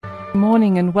Good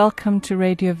morning and welcome to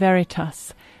Radio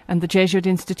Veritas and the Jesuit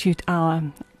Institute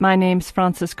Hour. My name's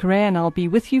Frances Correia and I'll be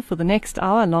with you for the next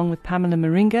hour along with Pamela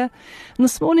Moringa. And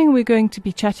this morning we're going to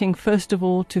be chatting first of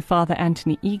all to Fr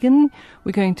Anthony Egan.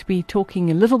 We're going to be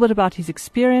talking a little bit about his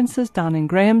experiences down in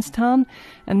Grahamstown,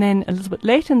 and then a little bit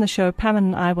later in the show Pamela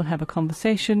and I will have a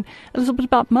conversation a little bit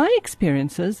about my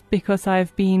experiences because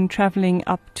I've been travelling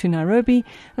up to Nairobi,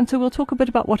 and so we'll talk a bit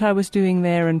about what I was doing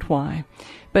there and why.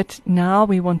 But now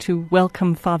we want to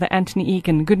welcome Fr Anthony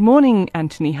Egan. Good morning,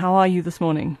 Anthony. How are you this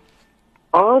morning?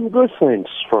 I'm good, thanks,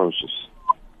 Frances.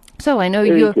 So I know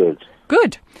you're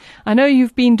good. I know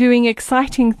you've been doing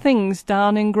exciting things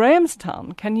down in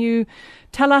Grahamstown. Can you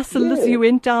tell us you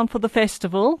went down for the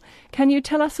festival? Can you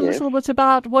tell us a little bit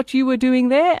about what you were doing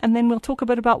there, and then we'll talk a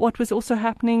bit about what was also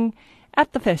happening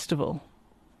at the festival?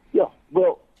 Yeah.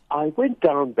 Well, I went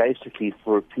down basically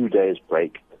for a few days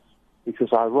break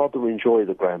because I rather enjoy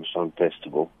the Grahamstown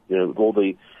Festival. You know, with all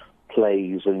the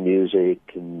plays and music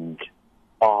and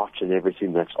art and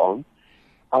everything that's on.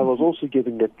 I was also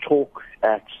giving a talk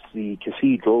at the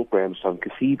cathedral, Grahamstown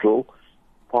Cathedral,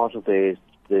 part of their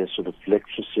sort of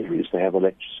lecture series. They have a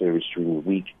lecture series during the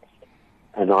week,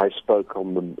 and I spoke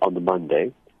on the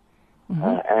Monday.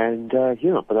 But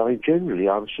generally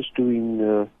I was just doing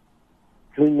a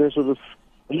sort of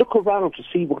a look around to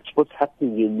see what's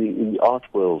happening in the art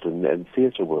world and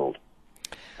theatre world,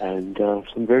 and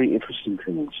some very interesting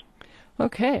things.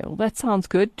 Okay, well, that sounds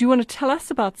good. Do you want to tell us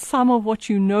about some of what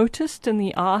you noticed in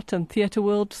the art and theatre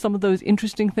world, some of those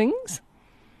interesting things?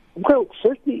 Well,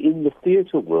 certainly in the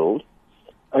theatre world,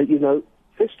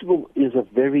 festival is a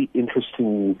very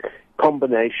interesting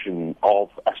combination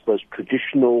of, I suppose,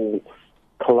 traditional,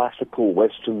 classical,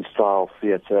 Western-style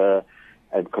theatre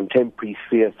and contemporary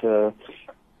theatre,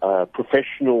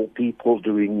 professional people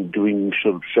doing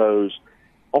sort of shows,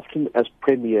 often as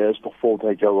premieres before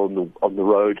they go on the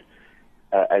road.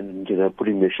 And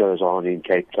putting their shows on in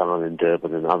Cape Town and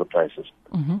Durban and other places.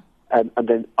 Mm-hmm. And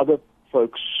then other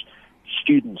folks,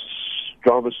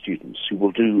 drama students, who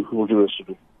will do a sort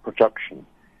of production.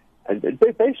 And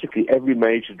basically every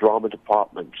major drama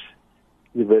department,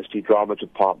 university drama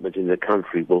department in the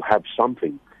country will have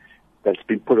something that's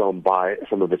been put on by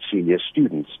some of its senior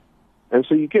students. And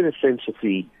so you get a sense of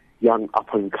the young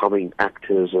up-and-coming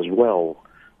actors as well,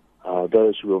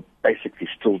 those who are basically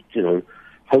still,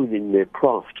 honing their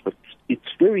craft. But it's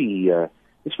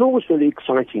it's always very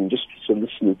exciting just to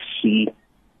listen and to see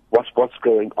what's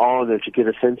going on and to get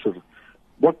a sense of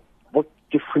what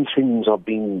different things are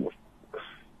being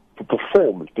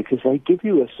performed, because they give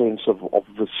you a sense of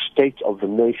the state of the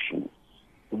nation,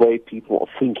 the way people are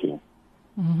thinking.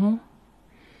 Mm-hmm.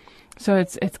 So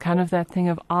it's kind of that thing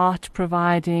of art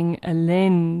providing a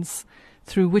lens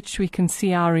through which we can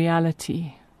see our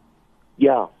reality.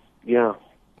 Yeah.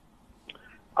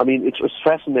 I mean, it's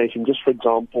fascinating. Just for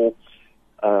example,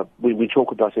 we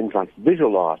talk about things like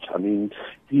visual art. I mean,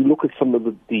 if you look at some of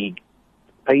the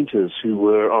painters who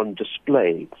were on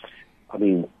display, I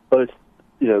mean, both,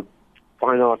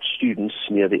 fine art students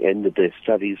near the end of their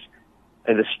studies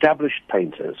and established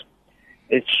painters.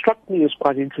 It struck me as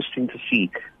quite interesting to see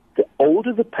the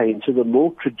older the painter, the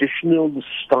more traditional the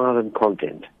style and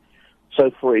content.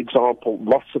 So, for example,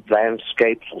 lots of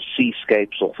landscapes or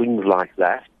seascapes or things like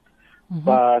that. Mm-hmm.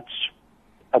 But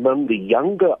among the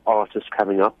younger artists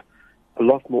coming up, a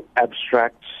lot more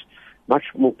abstract, much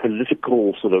more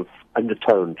political sort of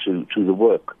undertone to the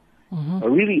work. Mm-hmm.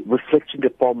 Really reflecting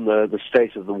upon the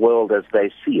state of the world as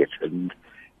they see it and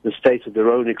the state of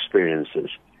their own experiences.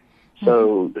 Mm-hmm.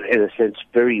 So, in a sense,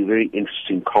 very, very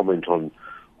interesting comment on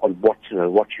what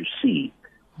you see.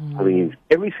 Mm-hmm. I mean,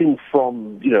 everything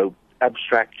from,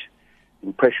 abstract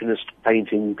impressionist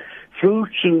painting through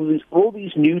to all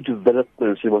these new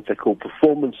developments in what they call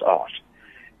performance art,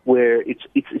 where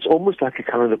it's almost like a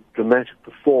kind of dramatic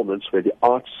performance where the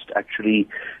artist actually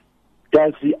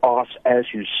does the art as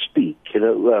you speak.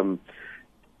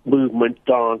 Movement,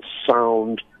 dance,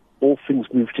 sound, all things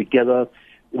move together.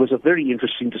 It was a very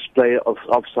interesting display of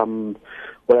some,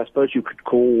 what I suppose you could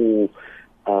call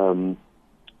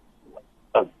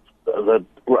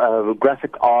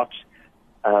graphic art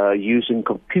using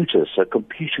computers, so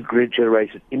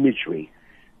computer-generated imagery.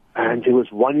 And there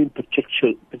was one in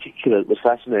particular that was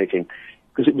fascinating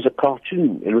because it was a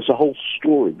cartoon. It was a whole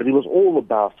story, but it was all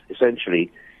about,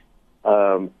 essentially,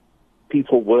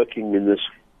 people working in this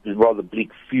rather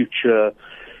bleak future,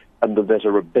 and there's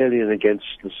a rebellion against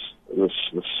this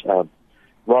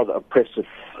rather oppressive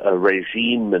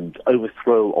regime and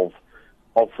overthrow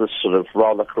of this sort of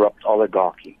rather corrupt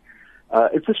oligarchy.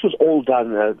 This was all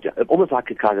done almost like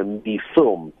a kind of mini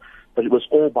film, but it was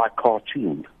all by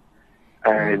cartoon.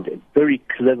 and very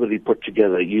cleverly put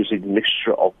together using a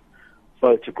mixture of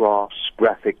photographs,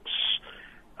 graphics,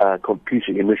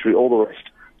 computer imagery, all the rest.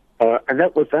 And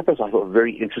that was, I thought, a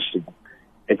very interesting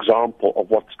example of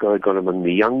what's going on among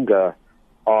the younger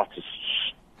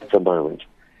artists at the moment.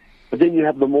 But then you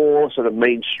have the more sort of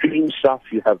mainstream stuff.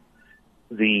 You have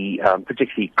the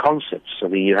particularly concerts. I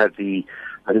mean, you had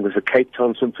I think it was the Cape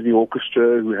Town Symphony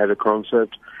Orchestra who had a concert.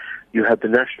 You had the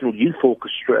National Youth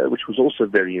Orchestra, which was also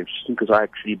very interesting because I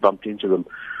actually bumped into them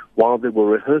while they were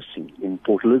rehearsing in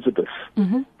Port Elizabeth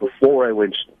before I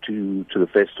went to the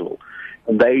festival.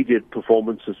 And they did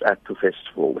performances at the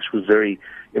festival, which was very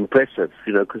impressive,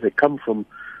 because they come from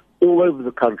all over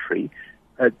the country.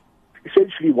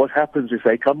 Essentially what happens is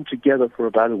they come together for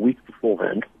about a week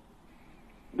beforehand.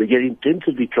 They get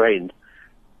intensively trained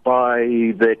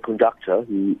by their conductor,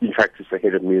 who in fact is the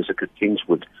head of music at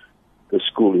Kingswood, the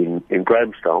school in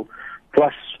Grahamstown,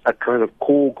 plus a kind of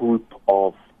core group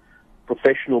of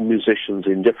professional musicians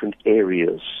in different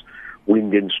areas,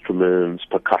 wind instruments,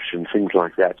 percussion, things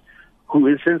like that, who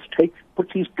in a sense put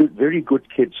these very good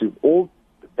kids who've all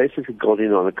basically got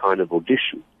in on a kind of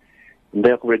audition. And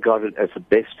they're regarded as the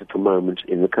best at the moment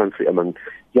in the country among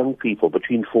young people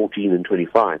between 14 and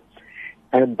 25.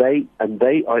 And they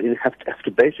have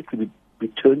to basically be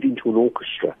turned into an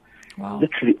orchestra,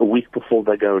 literally a week before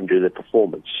they go and do their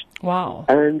performance. Wow!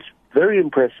 And very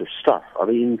impressive stuff. I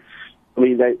mean,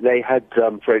 they had,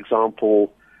 for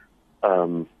example,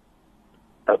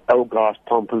 Elgar's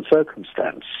Pomp and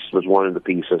Circumstance was one of the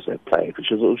pieces they played,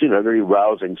 which was very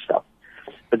rousing stuff.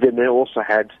 But then they also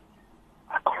had,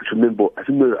 I can't remember, I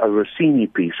think a Rossini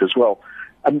piece as well.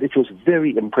 And it was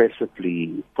very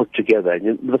impressively put together.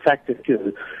 And the fact that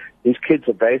these kids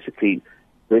have basically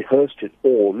rehearsed it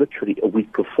all literally a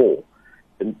week before,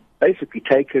 and basically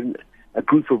taken a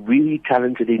group of really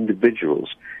talented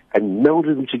individuals and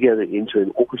melded them together into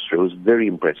an orchestra was very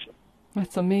impressive.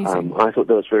 That's amazing. I thought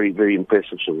that was very, very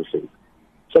impressive sort of thing.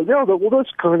 So there are all those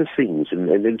kind of things, and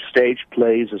then stage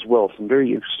plays as well, some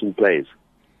very interesting plays.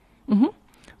 Mm-hmm.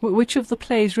 Which of the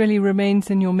plays really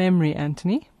remains in your memory,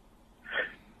 Anthony?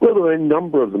 Well, there are a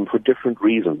number of them for different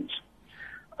reasons.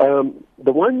 The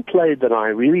one play that I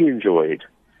really enjoyed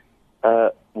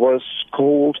was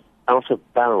called Out of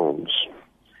Bounds,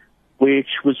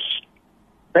 which was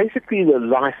basically the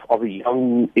life of a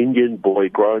young Indian boy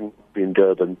growing up in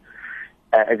Durban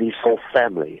and his whole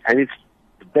family. And it's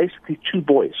basically two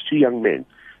young men,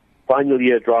 final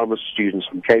year drama students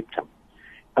from Cape Town.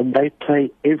 And they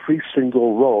play every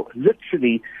single role,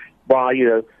 literally by,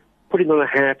 putting on a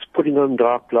hat, putting on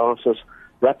dark glasses,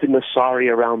 wrapping a sari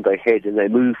around their head, and they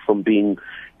move from being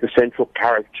the central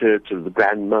character to the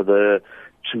grandmother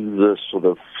to the sort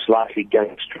of slightly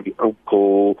gangstery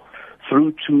uncle,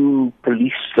 through to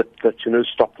police that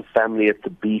stop the family at the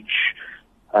beach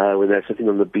when they're sitting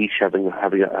on the beach having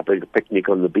a picnic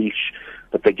on the beach,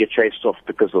 but they get chased off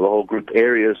because of the whole group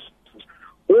areas.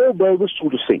 All those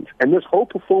sort of things. And this whole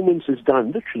performance is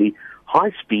done literally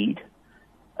high speed,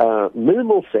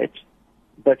 minimal set,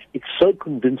 but it's so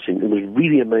convincing. It was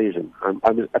really amazing.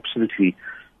 I was absolutely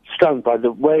stunned by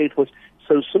the way it was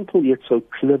so simple yet so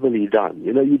cleverly done.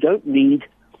 You don't need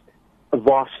a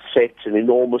vast set, an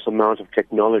enormous amount of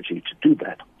technology to do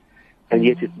that. And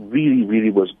yet it really, really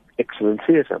was excellent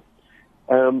theatre.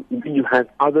 Then you had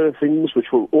other things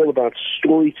which were all about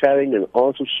storytelling and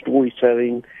art of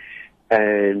storytelling.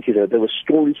 And, there were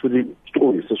stories within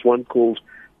stories. There's one called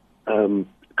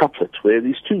Couplet, where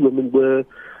these two women were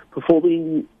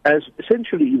performing as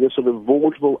essentially the sort of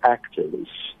vaudeville actors,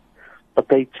 but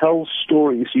they tell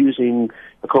stories using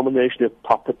a combination of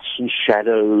puppets and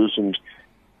shadows and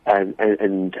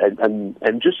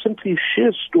just simply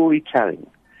sheer storytelling.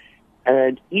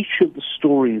 And each of the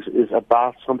stories is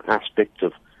about some aspect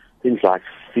of things like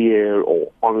fear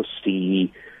or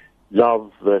honesty,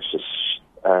 love versus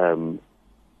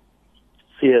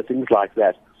fear, things like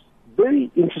that.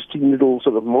 Very interesting little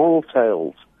sort of moral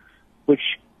tales,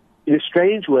 which in a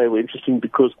strange way were interesting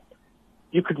because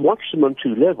you could watch them on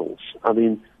two levels. I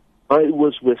mean, I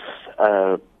was with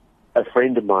a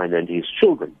friend of mine and his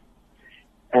children,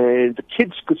 and the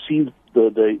kids could see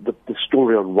the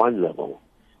story on one level.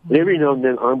 And every now and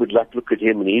then I would look at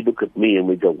him and he'd look at me and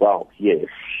we'd go, wow, yes.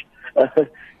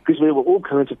 Because there were all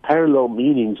kinds of parallel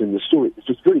meanings in the story. It's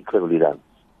just very cleverly done.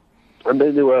 And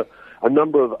then there were a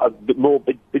number of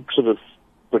big sort of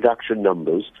production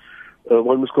numbers.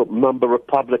 One was called Mamba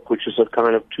Republic, which is a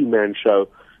kind of two-man show,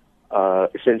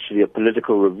 essentially a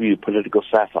political review, political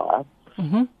satire.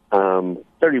 Mm-hmm.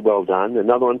 Very well done.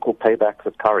 Another one called Payback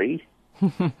for Curry.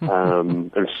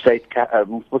 And State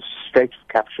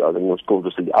Capture, I think was called,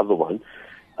 was the other one.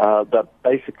 but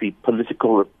basically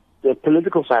political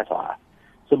satire.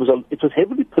 So it was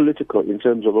heavily political in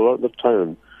terms of a lot of the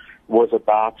tone was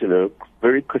about,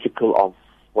 very critical of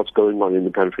what's going on in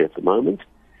the country at the moment.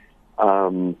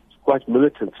 Quite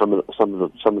militant some of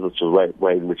the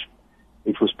way in which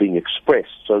it was being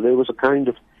expressed. So there was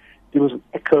an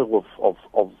echo of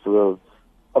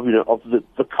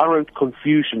the current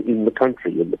confusion in the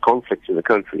country and the conflict in the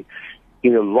country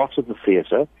in a lot of the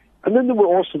theatre. And then there were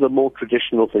also the more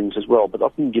traditional things as well, but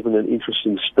often given an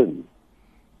interesting spin.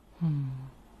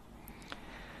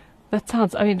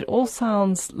 It all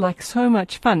sounds like so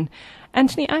much fun.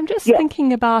 Anthony, I'm just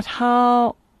thinking about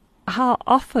how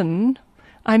often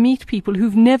I meet people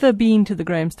who've never been to the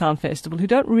Grahamstown Festival, who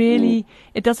don't really,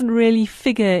 it doesn't really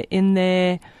figure in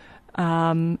their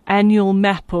annual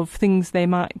map of things they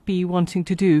might be wanting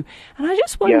to do. And I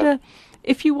just wonder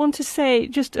if you want to say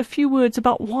just a few words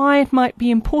about why it might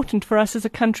be important for us as a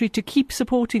country to keep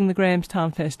supporting the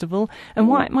Grahamstown Festival, and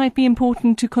why it might be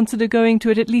important to consider going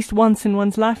to it at least once in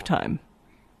one's lifetime.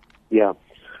 Yeah.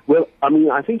 Well,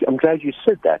 I think I'm glad you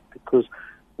said that, because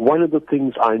one of the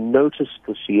things I noticed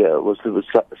this year was there was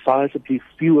sizably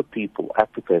fewer people at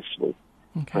the festival,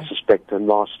 I suspect, than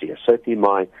last year. Certainly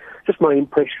my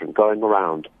impression going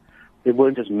around, there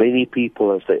weren't as many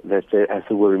people as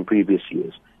there were in previous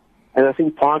years. And I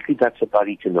think partly that's about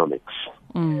economics.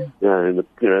 The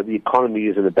economy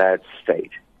is in a bad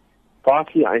state.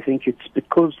 Partly, I think it's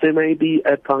because there may be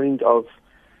a kind of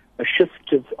a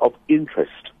shift of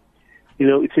interest.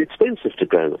 It's expensive to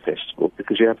go to the festival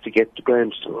because you have to get to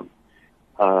Grahamstown,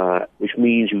 which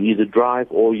means you either drive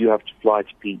or you have to fly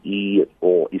to PE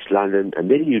or East London, and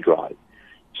then you drive.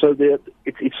 So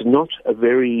it's not a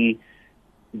very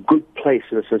good place,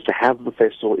 in a sense, to have the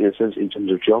festival, in a sense, in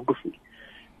terms of geography.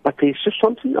 But there's just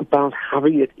something about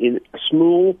having it in a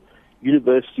small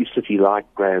university city like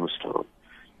Grahamstown,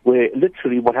 where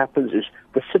literally what happens is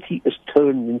the city is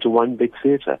turned into one big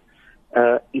theatre.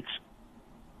 It's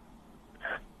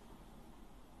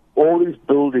all these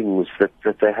buildings that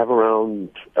they have around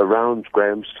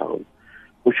Grahamstown,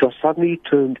 which are suddenly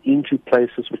turned into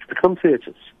places which become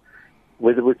theatres,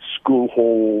 whether it's school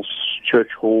halls,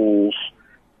 church halls,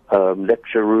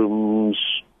 lecture rooms,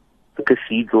 the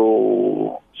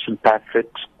cathedral, St.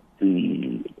 Patrick's,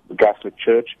 the Catholic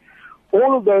Church,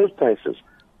 all of those places,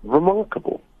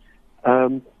 remarkable.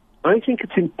 I think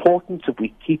it's important that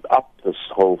we keep up this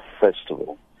whole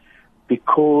festival,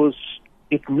 because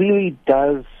it really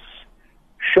does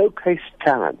showcase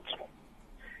talent.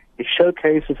 It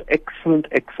showcases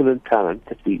excellent talent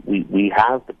that we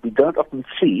have, that we don't often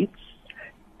see.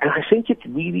 And I think it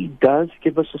really does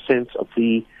give us a sense of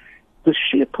the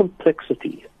sheer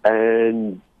complexity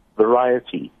and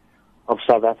variety of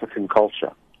South African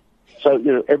culture. So,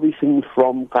 everything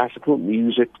from classical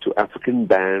music to African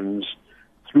bands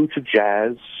through to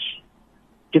jazz,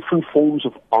 different forms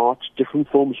of art, different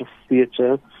forms of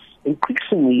theatre,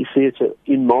 increasingly theatre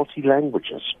in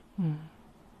multi-languages,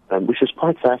 which is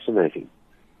quite fascinating.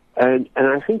 And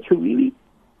I think you're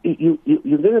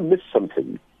going to miss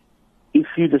something if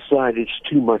you decide it's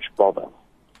too much bother.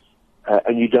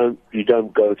 And you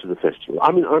don't go to the festival.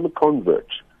 I'm a convert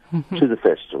to the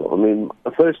festival.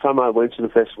 The first time I went to the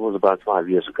festival was about 5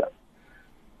 years ago.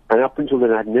 And up until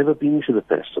then, I'd never been to the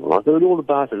festival. I heard all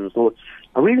about it and thought,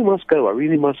 I really must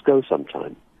go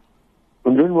sometime.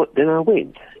 And then I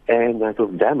went, and I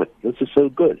thought, damn it, this is so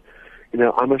good.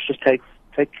 I must just take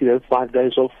 5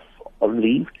 days off on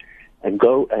leave and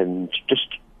go and just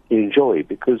enjoy,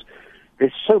 because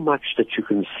there's so much that you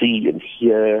can see and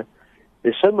hear.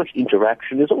 There's so much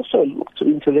interaction. There's also lots of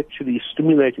intellectually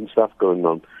stimulating stuff going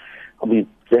on.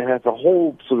 They have a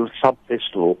whole sort of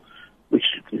sub-festival, which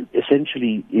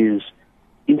essentially is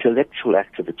intellectual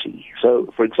activity.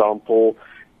 So, for example,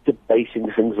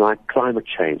 debating things like climate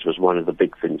change was one of the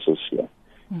big things this year.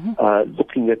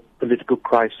 Looking at political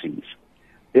crises.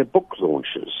 There are book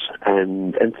launches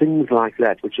and things like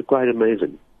that, which are quite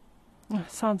amazing. Oh,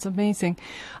 sounds amazing.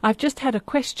 I've just had a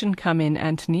question come in,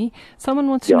 Anthony. Someone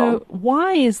wants to know,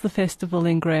 why is the festival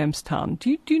in Grahamstown?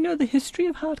 Do you know the history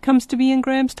of how it comes to be in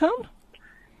Grahamstown?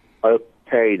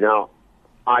 Okay, now,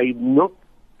 I'm not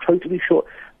totally sure.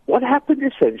 What happened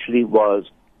essentially was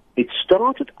it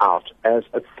started out as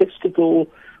a festival,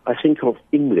 I think, of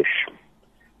English.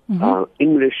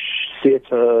 English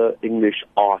theatre, English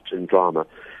art and drama.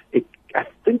 I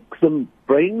think the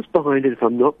brains behind it, if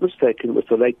I'm not mistaken, was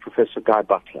the late Professor Guy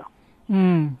Butler.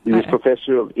 He was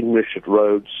Professor of English at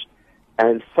Rhodes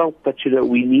and felt that,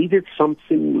 we needed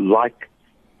something like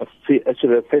a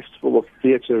sort of festival of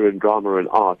theatre and drama and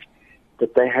art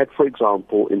that they had, for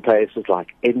example, in places like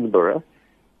Edinburgh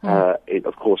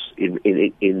of course,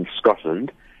 in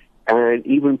Scotland, and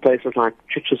even places like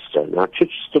Chichester. Now,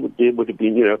 Chichester would have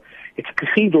been, it's a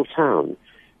cathedral town,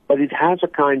 but it has a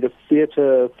kind of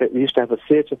theatre. It used to have a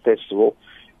theatre festival,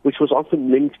 which was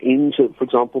often linked into, for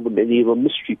example, the medieval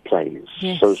mystery plays,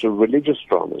 so religious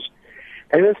dramas.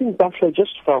 And I think Butler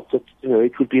just felt that,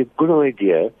 it would be a good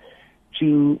idea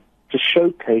to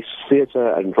showcase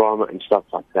theatre and drama and stuff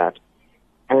like that.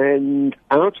 And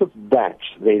out of that,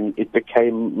 then it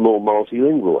became more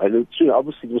multilingual. And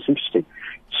obviously it was interesting.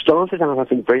 It started out, I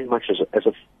think, very much as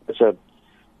a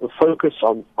focus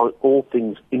on all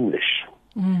things English.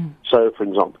 Mm. So, for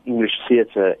example, English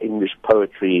theatre, English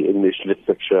poetry, English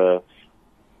literature,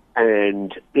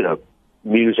 and,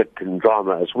 music and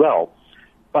drama as well.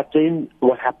 But then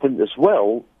what happened as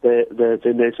well, then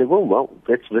they said, well,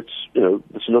 let's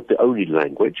it's not the only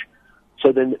language.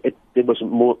 So then there was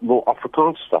more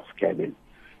Afrikaans stuff came in.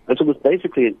 And so it was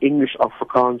basically an English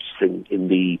Afrikaans thing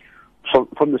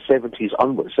from the 70s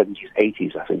onwards, 70s,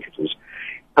 80s, I think it was.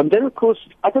 And then, of course,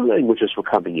 other languages were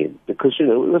coming in because, we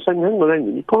were saying, hang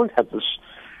on, you can't have this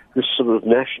sort of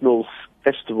national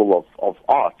festival of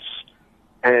arts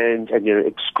and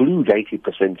exclude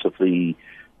 80% of the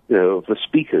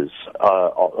speakers,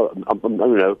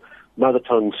 mother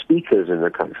tongue speakers in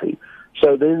the country.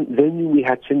 So then we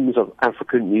had things of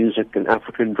African music and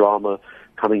African drama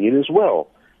coming in as well.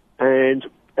 And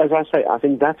as I say, I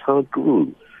think that's how it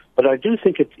grew. But I do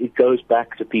think it goes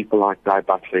back to people like Guy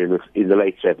Butler in the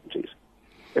late 70s.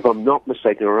 If I'm not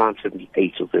mistaken, around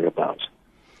 78 or thereabouts.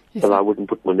 But I wouldn't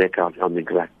put my neck out on the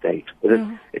exact date. But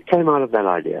it came out of that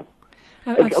idea.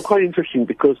 It's quite interesting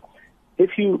because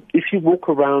if you walk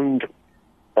around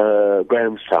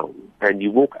Grahamstown and you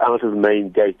walk out of the main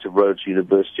gate of Rhodes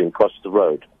University and across the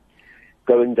road,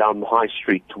 going down the high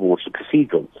street towards the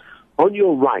cathedral, on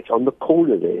your right, on the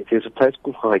corner there's a place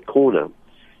called High Corner.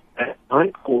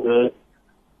 High Corner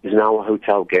is now a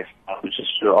hotel guest house, which is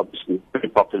obviously a very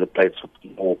popular place for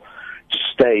people to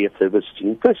stay if they're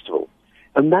visiting a festival.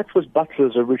 And that was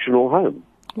Butler's original home.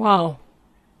 Wow.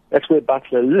 That's where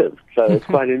Butler lived. So it's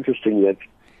quite interesting that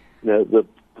the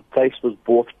place was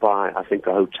bought by, I think,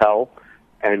 a hotel,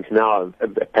 and now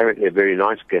apparently a very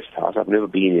nice guest house. I've never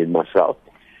been in myself.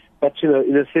 But,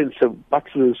 in a sense,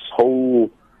 Butler's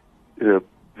whole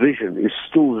vision is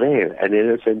still there. And in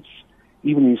a sense,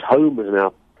 even his home is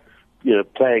now,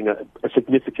 playing a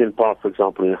significant part, for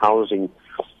example, in housing,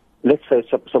 let's say,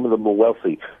 some of the more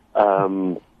wealthy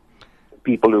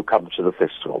people who come to the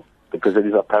festival, because it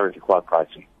is apparently quite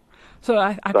pricey. So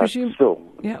I presume,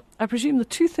 I presume the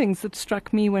two things that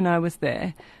struck me when I was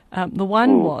there, the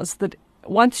one was that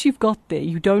once you've got there,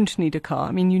 you don't need a car.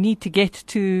 I mean, you need to get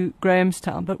to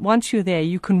Grahamstown, but once you're there,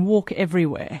 you can walk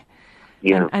everywhere.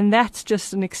 Yeah. And that's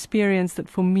just an experience that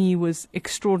for me was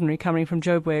extraordinary, coming from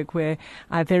Joburg, where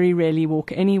I very rarely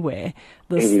walk anywhere.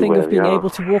 This thing of being able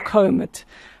to walk home at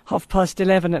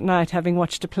 11:30 at night, having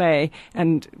watched a play,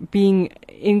 and being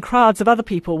in crowds of other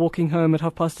people walking home at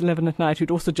 11:30 at night who'd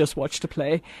also just watched a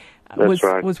play,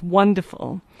 was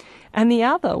wonderful. And the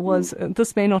other was,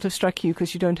 this may not have struck you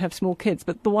because you don't have small kids,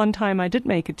 but the one time I did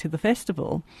make it to the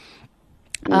festival,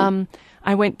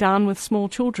 I went down with small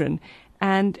children.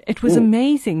 And it was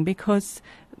amazing because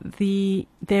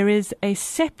there is a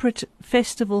separate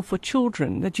festival for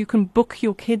children that you can book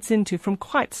your kids into from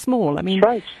quite small. I mean,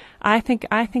 I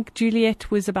think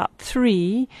Juliet was about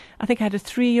 3. I think I had a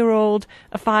 3-year-old,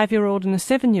 a 5-year-old, and a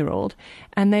 7-year-old,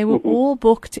 and they were all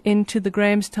booked into the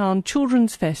Grahamstown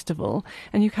Children's Festival.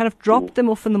 And you kind of dropped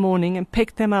them off in the morning and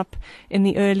picked them up in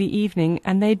the early evening,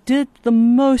 and they did the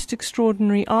most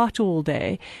extraordinary art all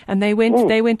day. And they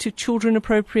went to children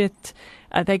appropriate.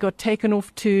 They got taken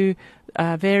off to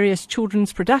various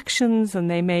children's productions, and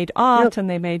they made art and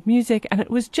they made music, and it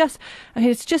was just, I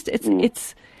mean,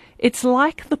 it's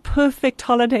like the perfect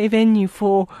holiday venue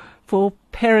for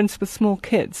parents with small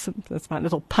kids. That's my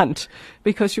little punt,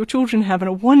 because your children have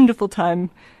a wonderful time,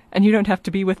 and you don't have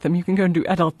to be with them. You can go and do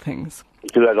adult things.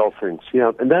 Do adult things,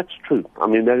 yeah, and that's true. I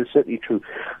mean, that is certainly true.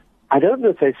 I don't know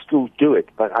if they still do it,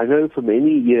 but I know for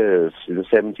many years in the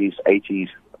 70s, 80s,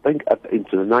 I think up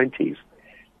into the 90s,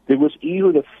 there was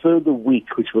even a further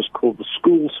week which was called the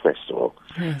Schools Festival,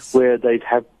 where they'd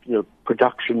have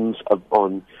productions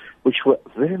on which were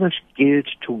very much geared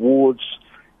towards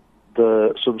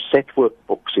the sort of set work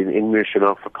books in English and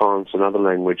Afrikaans and other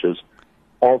languages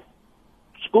of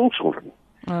school children.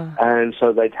 And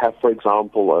so they'd have, for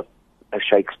example, a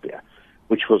Shakespeare,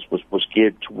 which was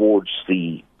geared towards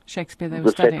the Shakespeare they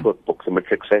were studying. Set work book, the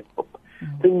matric set book,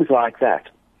 things like that.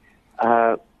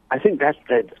 I think I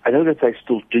don't know if they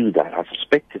still do that. I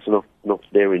suspect it's not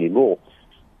there anymore.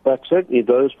 But certainly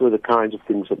those were the kinds of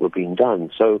things that were being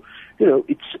done. So,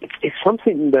 it's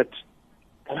something that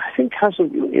I think has a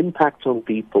real impact on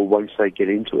people once they get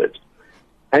into it.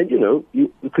 And,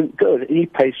 you can go at any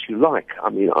pace you like. I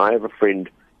mean, I have a friend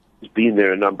who's been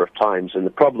there a number of times, and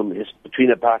the problem is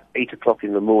between about 8 o'clock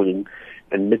in the morning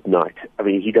and midnight, I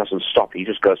mean, he doesn't stop. He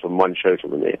just goes from one show to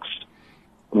the next.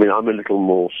 I mean, I'm a little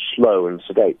more slow and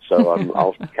sedate, so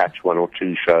I'll catch 1 or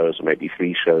 2 shows, or maybe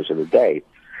 3 shows in a day.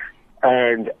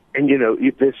 And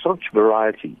there's such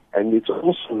variety, and it's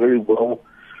also very well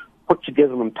put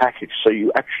together and packaged, so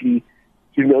you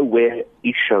know where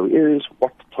each show is,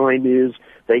 what the time is.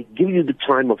 They give you the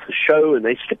time of the show, and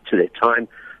they stick to their time.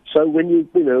 So when you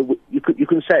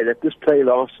can say that this play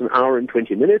lasts an hour and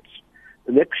 20 minutes,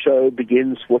 the next show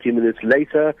begins 40 minutes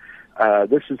later,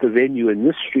 this is the venue in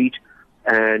this street,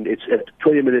 and it's a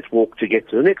 20-minute walk to get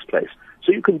to the next place.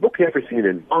 So you can book everything in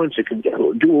advance, you can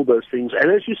do all those things,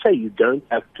 and as you say, you don't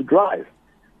have to drive.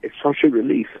 It's such a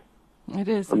relief. It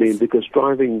is. I mean, because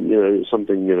driving, is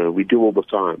something, we do all the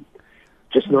time.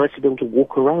 Just nice to be able to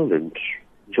walk around and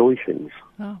enjoy things.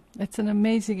 Oh, it's an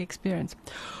amazing experience.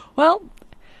 Well,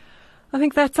 I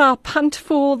think that's our punt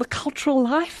for the cultural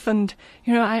life. And,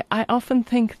 I often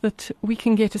think that we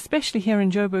can get, especially here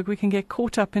in Joburg, we can get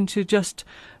caught up into just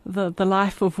the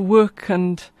life of work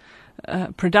and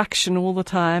production all the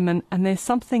time. And there's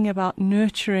something about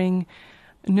nurturing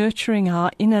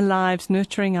our inner lives,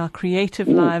 nurturing our creative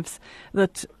lives,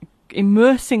 that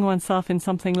immersing oneself in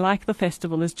something like the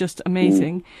festival is just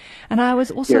amazing. And I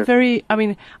was also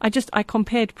I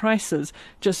compared prices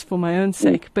just for my own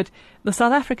sake, but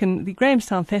the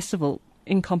Grahamstown Festival,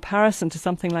 in comparison to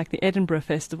something like the Edinburgh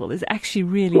Festival, is actually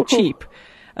really cheap.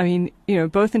 I mean,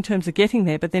 both in terms of getting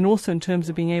there, but then also in terms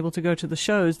of being able to go to the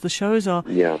shows. The shows are,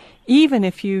 even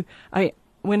if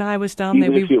when I was down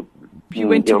there, you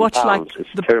went to watch pounds, it's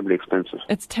terribly expensive.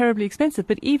 It's terribly expensive,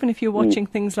 but even if you're watching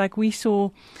things like we saw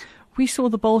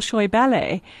the Bolshoi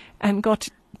Ballet and got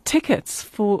tickets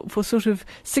for sort of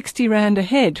 60 Rand a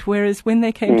head, whereas when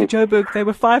they came to Joburg, they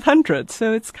were 500.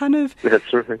 So it's kind of, that's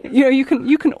terrific. You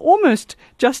can almost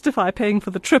justify paying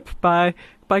for the trip by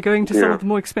going to some of the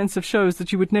more expensive shows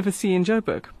that you would never see in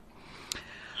Joburg.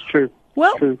 It's true.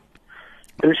 Well, it's true.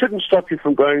 And it shouldn't stop you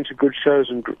from going to good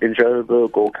shows in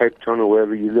Joburg or Cape Town or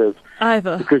wherever you live.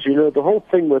 Either. Because, the whole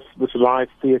thing with live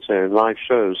theatre and live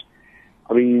shows,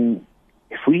 I mean,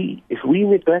 if we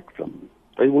neglect them,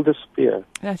 they will disappear.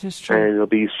 That is true. And it'll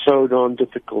be so darn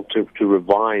difficult to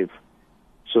revive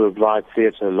sort of live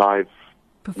theatre, live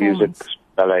music,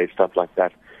 ballet, stuff like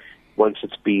that, once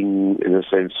it's been, in a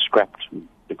sense, scrapped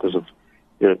because of,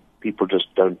 people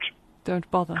just don't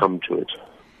bother come to it.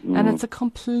 And it's a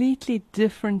completely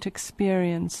different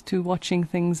experience to watching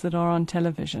things that are on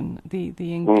television. The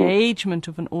engagement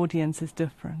of an audience is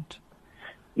different.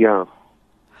 Yeah.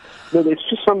 No, it's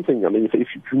just something. I mean, if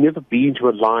you've never been to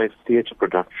a live theatre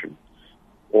production,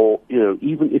 or,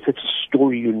 even if it's a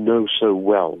story you know so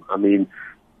well. I mean,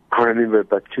 I remember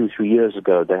about 2-3 years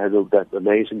ago, they had that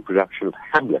amazing production of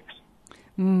Hamlet,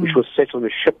 which was set on a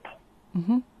ship.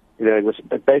 Mm-hmm. It was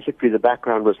basically the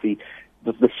background was the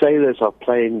sailors are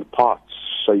playing the parts,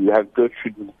 so you have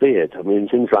Gertrude with beard,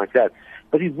 things like that.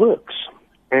 But it works.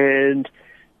 And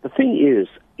the thing is,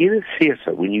 in a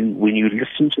theatre, when you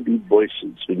listen to these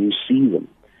voices, when you see them,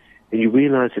 and you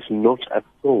realize it's not a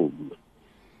film,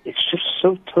 it's just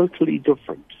so totally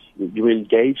different. You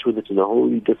engage with it in a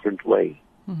wholly different way.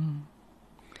 Mm-hmm.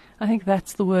 I think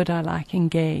that's the word I like,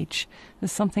 engage.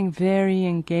 There's something very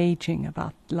engaging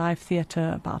about live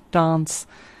theatre, about dance,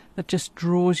 that just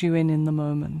draws you in the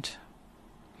moment.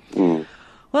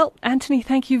 Well, Anthony,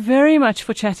 thank you very much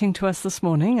for chatting to us this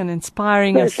morning and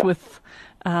inspiring us with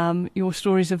your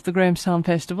stories of the Grahamstown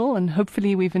Festival, and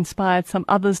hopefully we've inspired some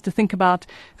others to think about,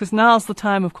 because now's the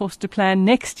time, of course, to plan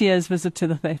next year's visit to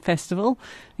the festival.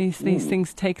 These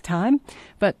things take time.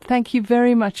 But thank you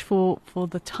very much for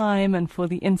the time and for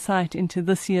the insight into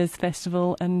this year's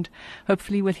festival, and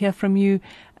hopefully we'll hear from you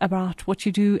about what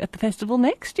you do at the festival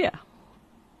next year.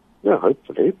 Yeah,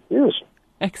 hopefully, yes.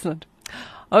 Excellent.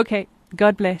 Okay,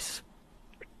 God bless.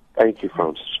 Thank you,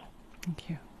 Frances. Thank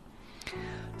you.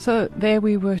 So there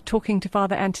we were talking to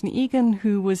Fr Anthony Egan,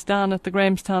 who was down at the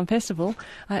Grahamstown Festival.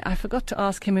 I forgot to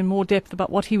ask him in more depth about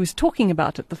what he was talking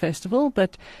about at the festival,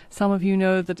 but some of you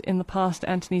know that in the past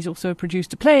Anthony's also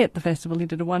produced a play at the festival. He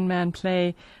did a one-man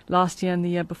play last year and the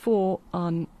year before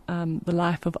on the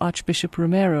life of Archbishop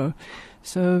Romero.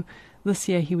 So this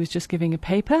year he was just giving a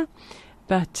paper.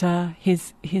 but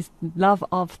his love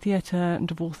of theatre and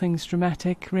of all things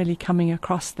dramatic really coming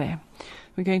across there.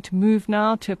 We're going to move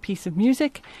now to a piece of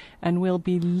music, and we'll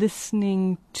be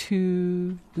listening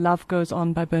to Love Goes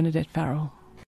On by Bernadette Farrell.